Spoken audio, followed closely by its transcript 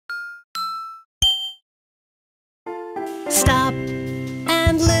Stop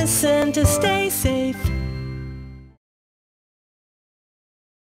and listen to stay safe.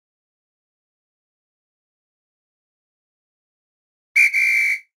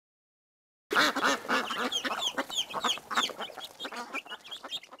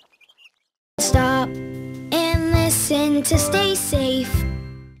 Stop and listen to stay safe.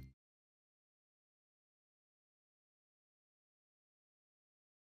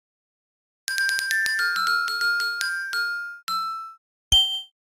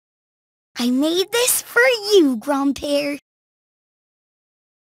 I made this for you, Grandpère.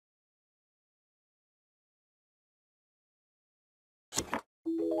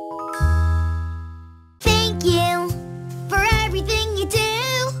 Thank you for everything you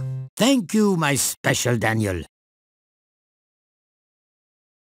do. Thank you, my special Daniel.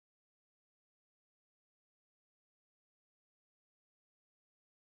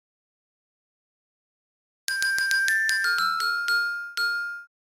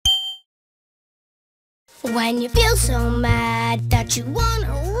 When you feel so mad that you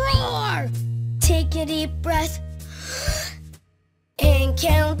wanna roar, take a deep breath and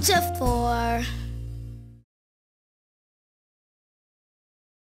count to 4.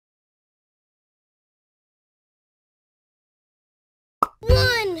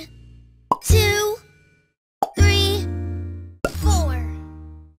 1, 2, 3, 4.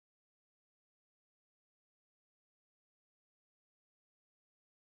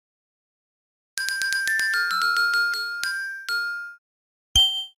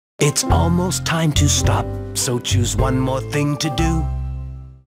 It's almost time to stop, so choose one more thing to do.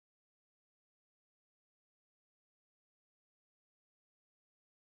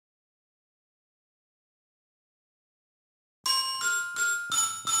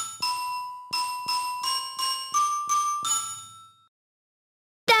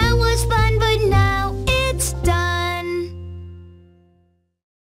 That was fun, but now it's done.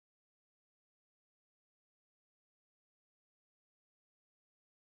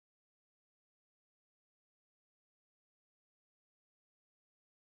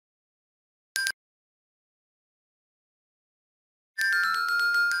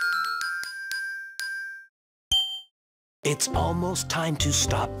 It's almost time to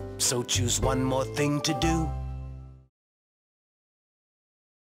stop, so choose one more thing to do.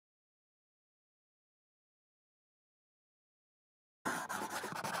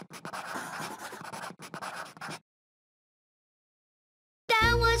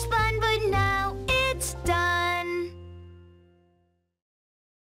 That was fun, but now it's done.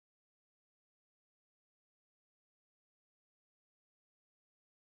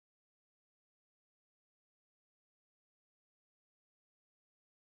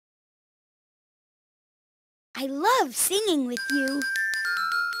 I love singing with you.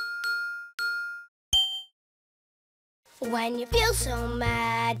 When you feel so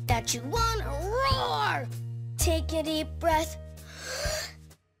mad that you wanna roar, take a deep breath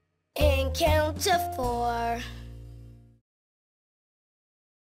and count to 4.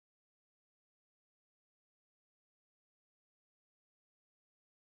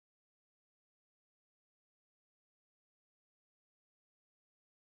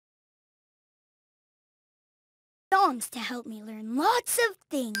 'Songs to help me learn lots of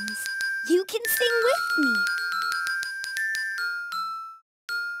things. You can sing with me.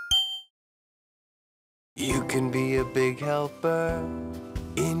 You can be a big helper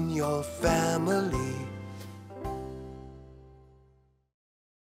in your family.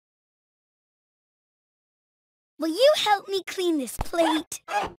 Will you help me clean this plate?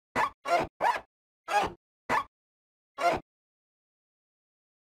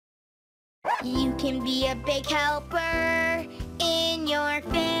 You can be a big helper in your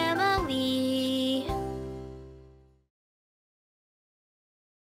family.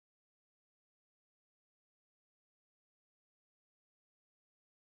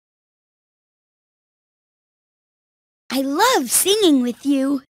 I love singing with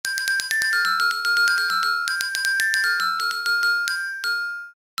you.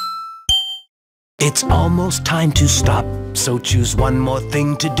 It's almost time to stop, so choose one more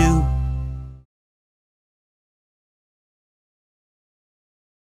thing to do.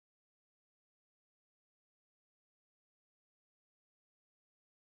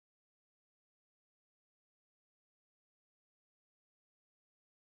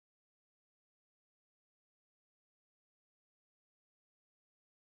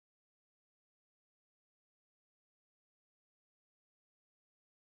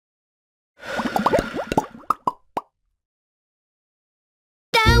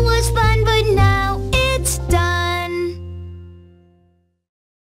 That was fun, but now it's done.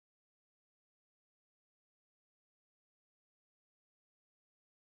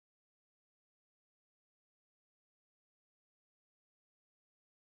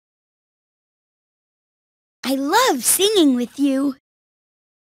 I love singing with you.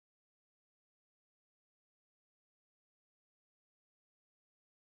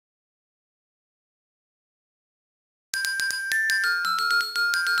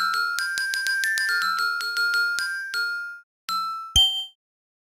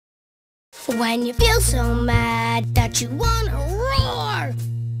 When you feel so mad that you wanna roar,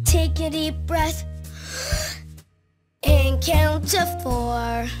 take a deep breath and count to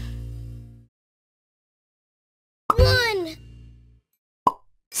 4. 1,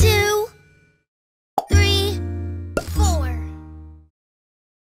 2, 3, 4.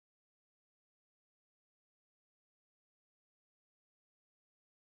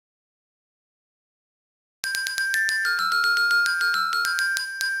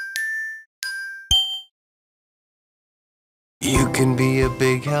 You can be a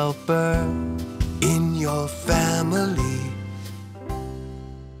big helper in your family.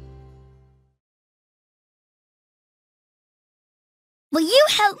 Will you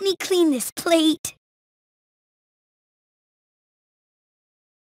help me clean this plate?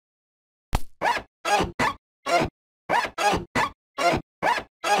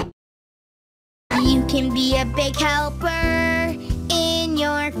 You can be a big helper in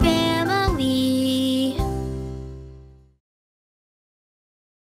your family.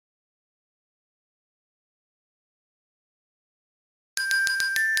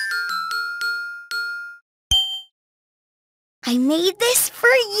 I made this for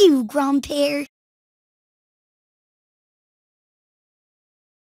you, Grandpère.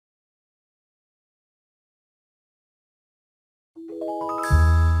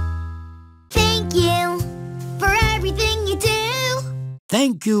 Thank you for everything you do.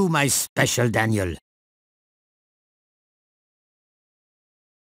 Thank you, my special Daniel.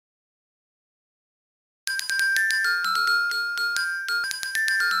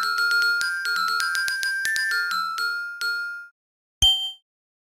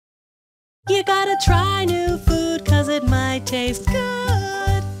 You gotta try new food 'cause it might taste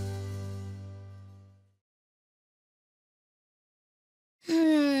good.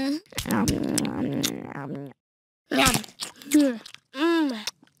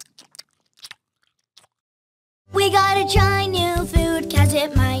 We gotta try new food 'cause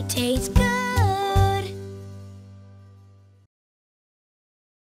it might taste good.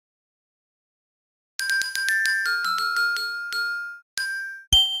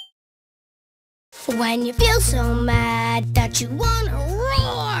 When you feel so mad that you wanna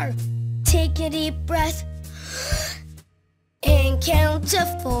roar, take a deep breath and count to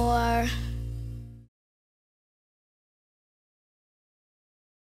 4.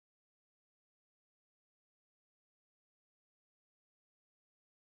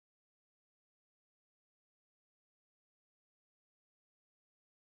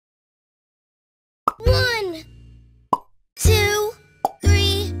 1, 2,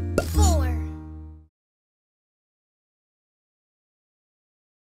 3, 4.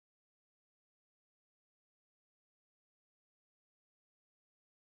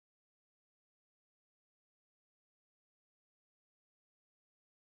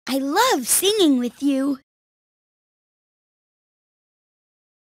 I love singing with you.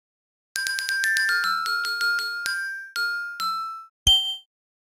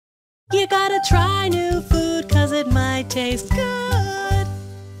 You gotta try new food 'cause it might taste good.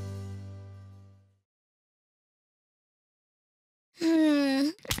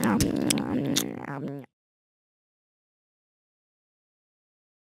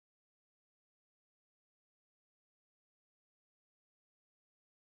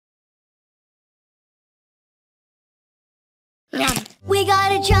 We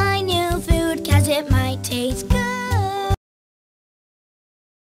gotta try new food 'cause it might taste good.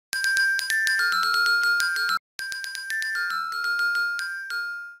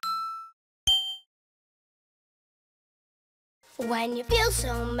 When you feel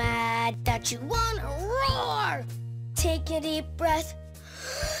so mad that you wanna roar, take a deep breath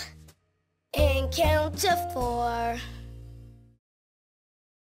and count to 4.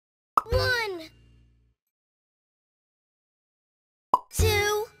 1,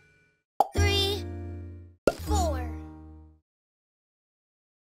 2, 3, 4.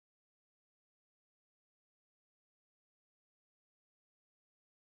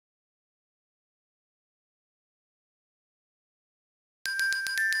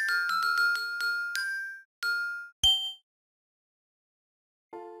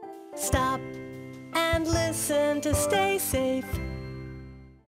 Stop and listen to stay safe.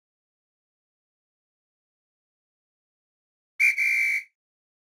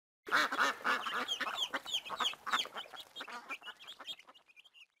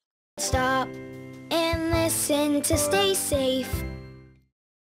 Stop and listen listen to stay safe.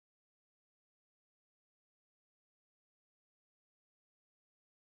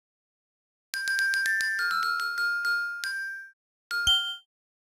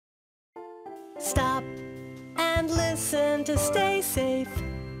 Stop and listen to stay safe.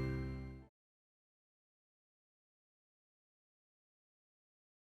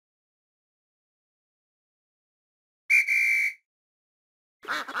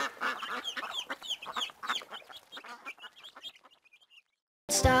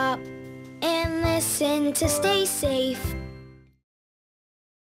 Stop and listen to stay safe.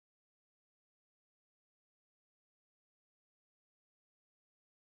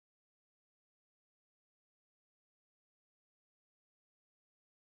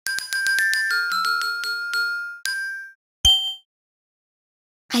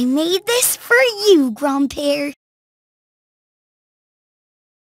 I made this for you, Grandpère.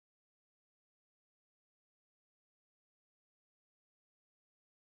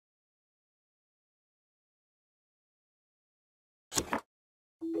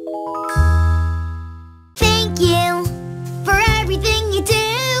 Thank you for everything you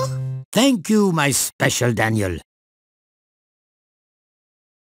do. Thank you, my special Daniel.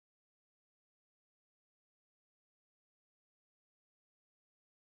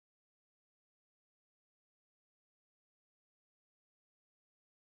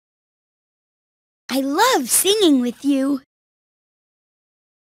 I love singing with you.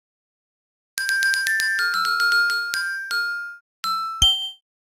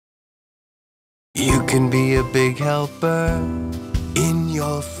 You can be a big helper in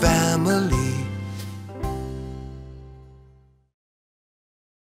your family.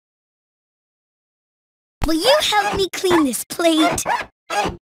 Will you help me clean this plate?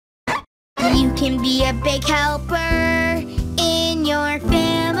 You can be a big helper in your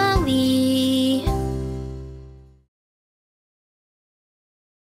family.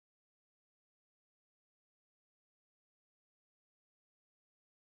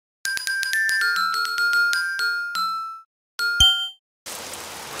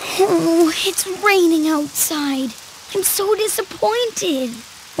 Oh, it's raining outside. I'm so disappointed.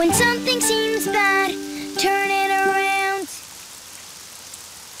 When something seems bad, turn it around.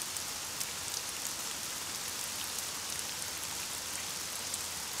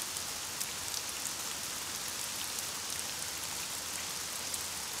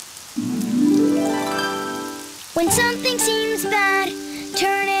 When something seems bad,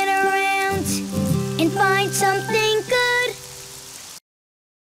 turn it around and find something good.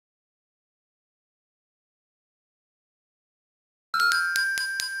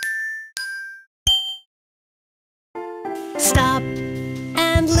 Stop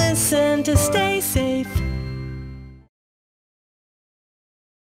and listen to stay safe.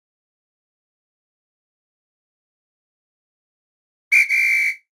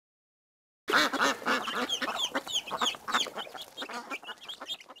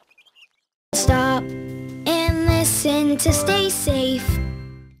 Stop and listen to stay safe.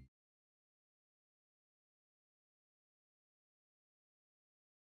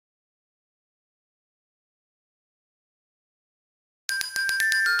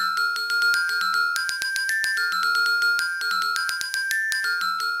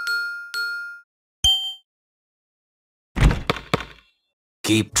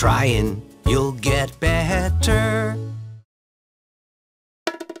 Keep trying, you'll get better.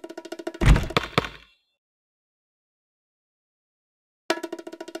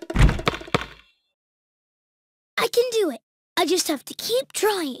 I can do it. I just have to keep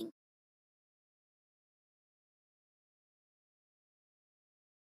trying.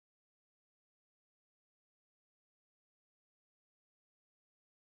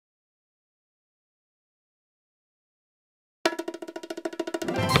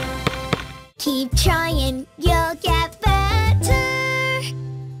 Keep trying, you'll get better.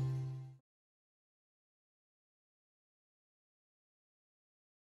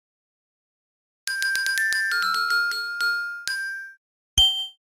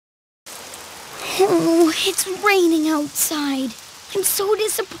 Oh, it's raining outside. I'm so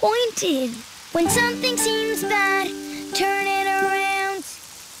disappointed. When something seems bad, turn it around.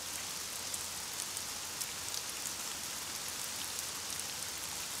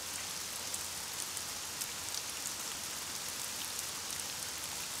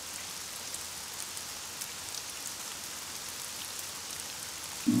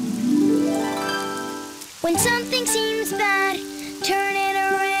 When something seems bad, turn it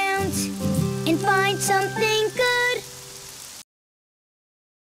around and find something good.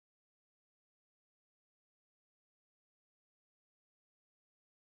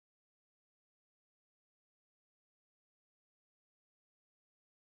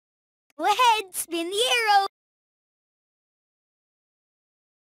 Go ahead, spin the arrow.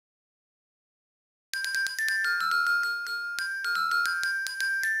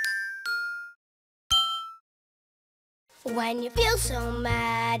 When you feel so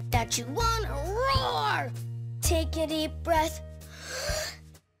mad that you want to roar, take a deep breath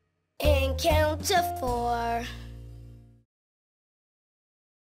and count to 4.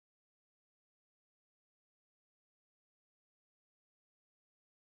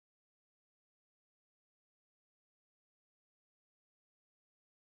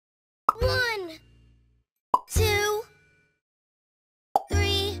 One, 2,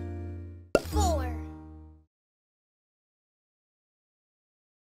 3, 4.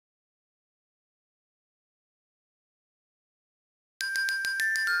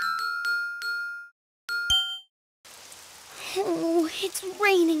 Oh, it's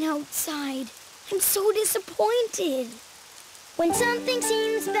raining outside. I'm so disappointed. When something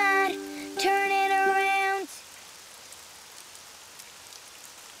seems bad, turn it around.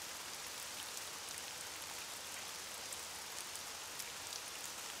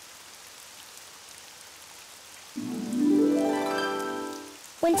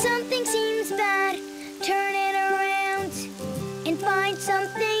 When something seems bad, turn it around and find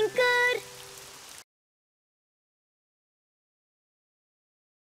something good.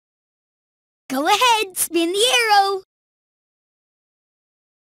 Go ahead, spin the arrow.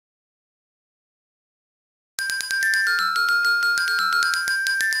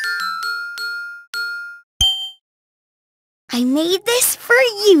 I made this for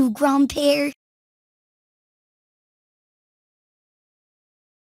you, Grandpere.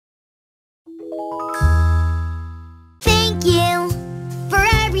 Thank you for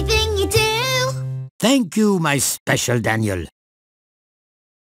everything you do. Thank you, my special Daniel.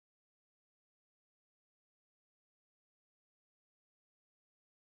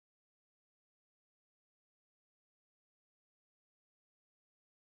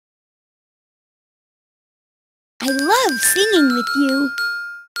 I love singing with you.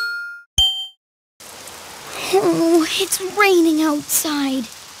 Oh, it's raining outside.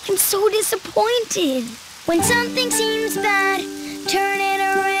 I'm so disappointed. When something seems bad, turn it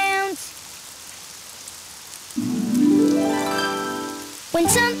around. When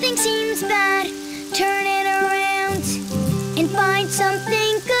something seems bad, turn it around and find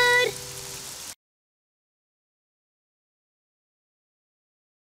something good.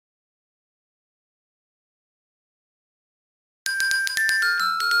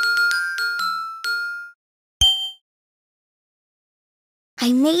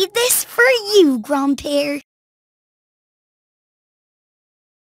 I made this for you, Grandpere.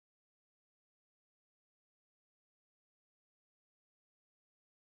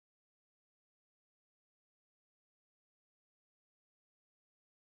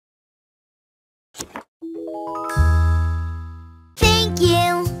 Thank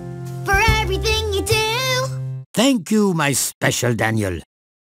you for everything you do. Thank you, my special Daniel.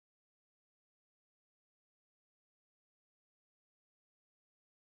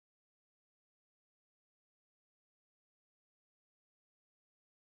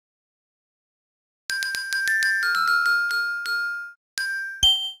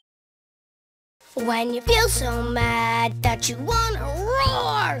 When you feel so mad that you want to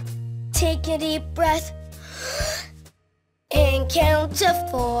roar, take a deep breath and count to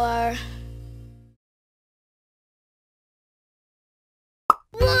 4.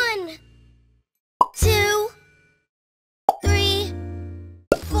 1, 2, 3,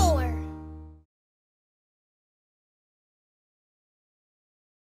 4.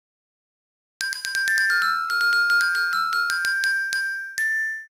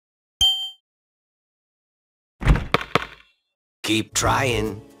 Keep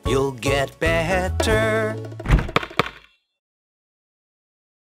trying, you'll get better.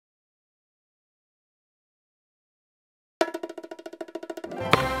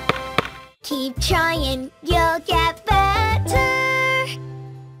 Keep trying, you'll get better.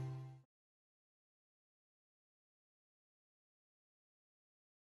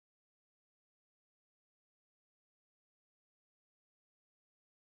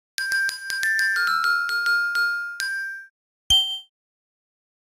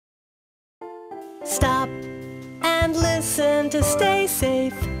 Stop and listen to stay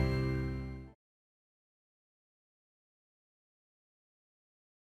safe.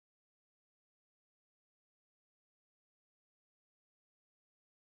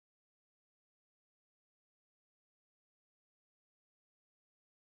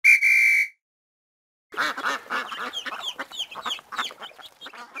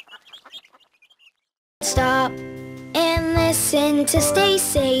 Stop and listen to stay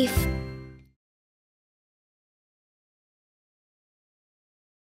safe.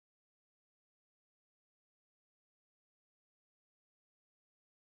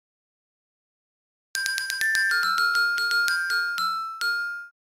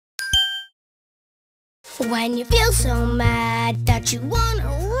 When you feel so mad that you wanna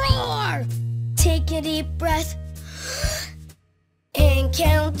roar, take a deep breath and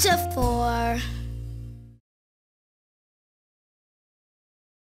count to 4.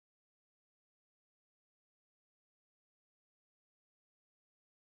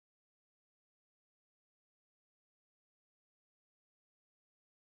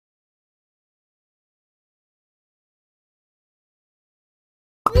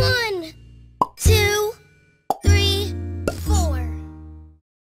 One, 2, 3, 4.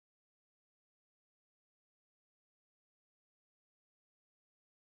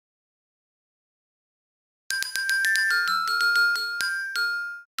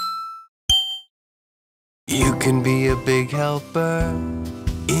 You can be a big helper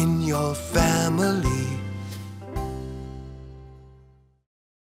in your family.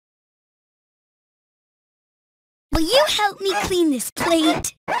 Will you help me clean this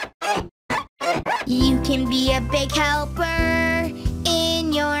plate? You can be a big helper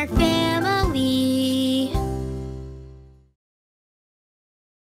in your family.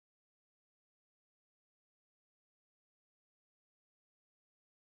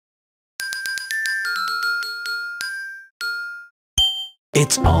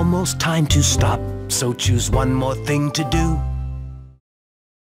 It's almost time to stop, so choose one more thing to do.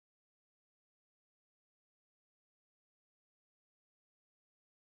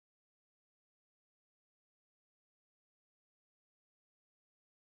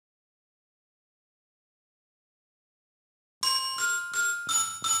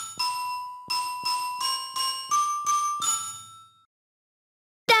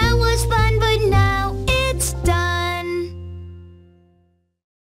 That was fun, but now it's done.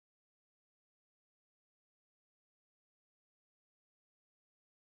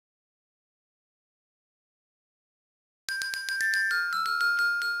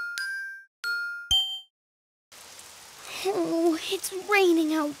 Oh, it's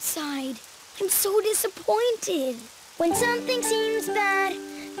raining outside. I'm so disappointed. When something seems bad,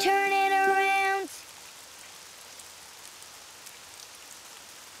 turn it around.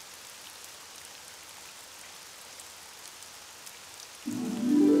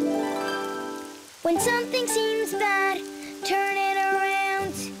 When something seems bad, turn it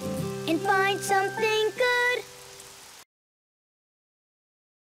around and find something good.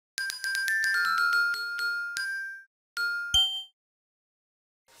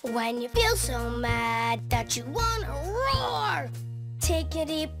 When you feel so mad that you wanna roar, take a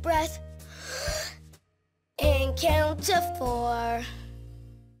deep breath and count to 4.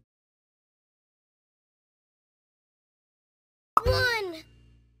 1,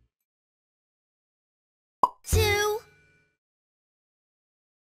 2,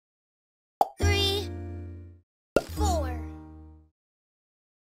 3, 4.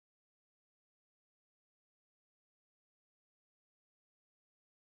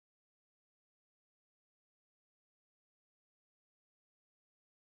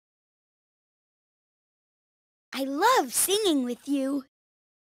 I love singing with you.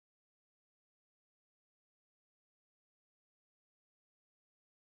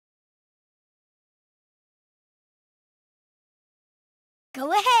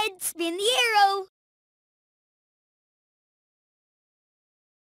 Go ahead, spin the arrow.